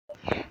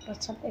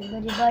What's up,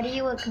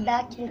 everybody? Welcome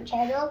back to the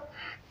channel.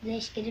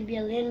 Today's gonna be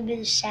a little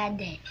bit sad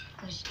day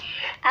because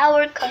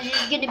our cousin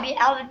is gonna be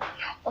out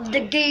of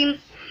the game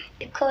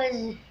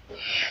because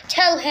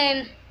tell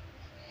her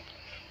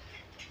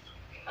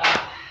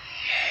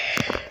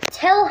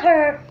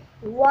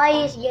why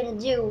he's gonna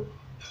do.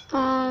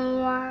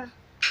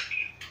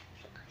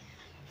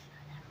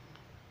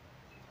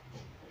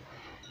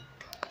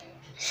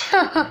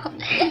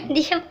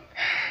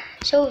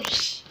 So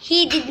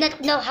he did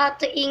not know how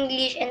to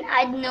English and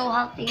I know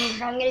how to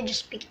English. I'm gonna just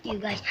speak to you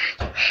guys.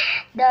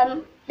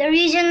 The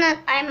reason that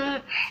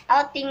I'm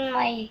outing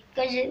my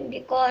cousin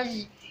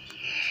because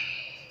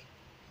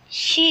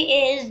she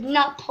is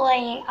not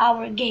playing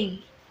our game.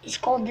 It's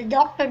called the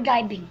Doctor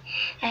Diving,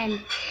 and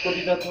But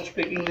he doesn't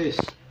speak English.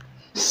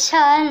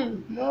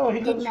 son No, he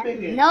did doesn't not speak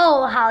it.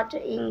 know how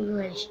to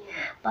English,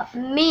 but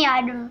me,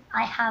 I do.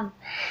 I have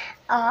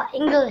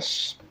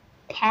English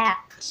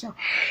pack. So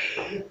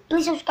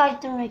please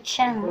subscribe to my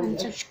channel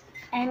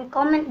and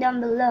comment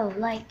down below,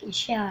 like and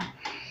share.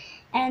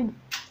 And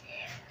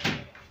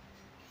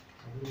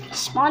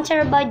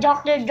sponsored by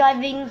Doctor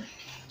Driving.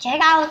 Check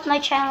out my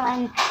channel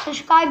and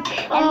subscribe.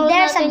 And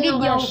there's a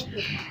video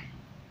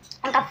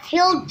like a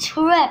field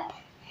trip.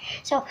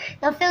 So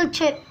the field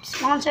trip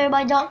sponsored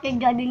by Doctor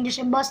Driving. There's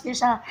a bus.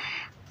 There's a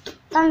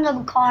tons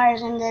of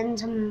cars and then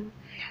some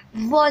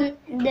and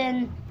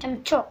then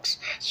some trucks.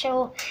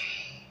 So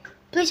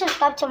please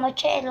subscribe to my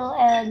channel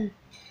and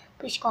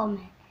please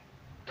comment,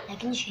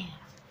 like and share.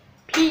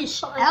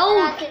 Peace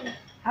out.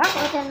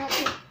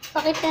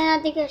 Pakita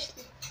natin guys.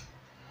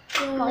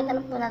 Makita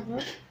na po natin.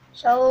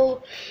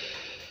 So,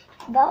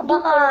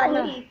 baka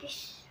ano.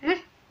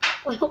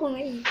 Wala ko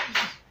may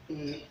ipis.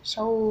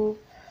 So,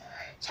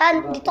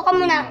 saan? Dito ka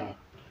muna.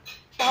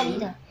 Dito ka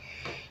dito.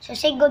 So,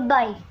 say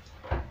goodbye.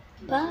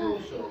 Bye.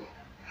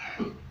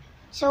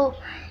 So,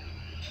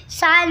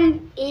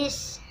 San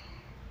is,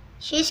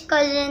 she's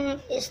cousin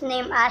is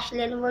named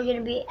Ashley and we're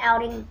gonna be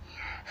outing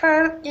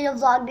her to the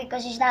vlog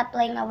because she's not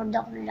playing our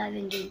Doctor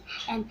Diving game.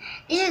 And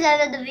this is the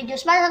end of the video.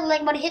 Smash that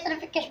like button, hit the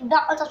notification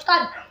bell, and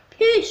subscribe.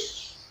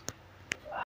 Peace!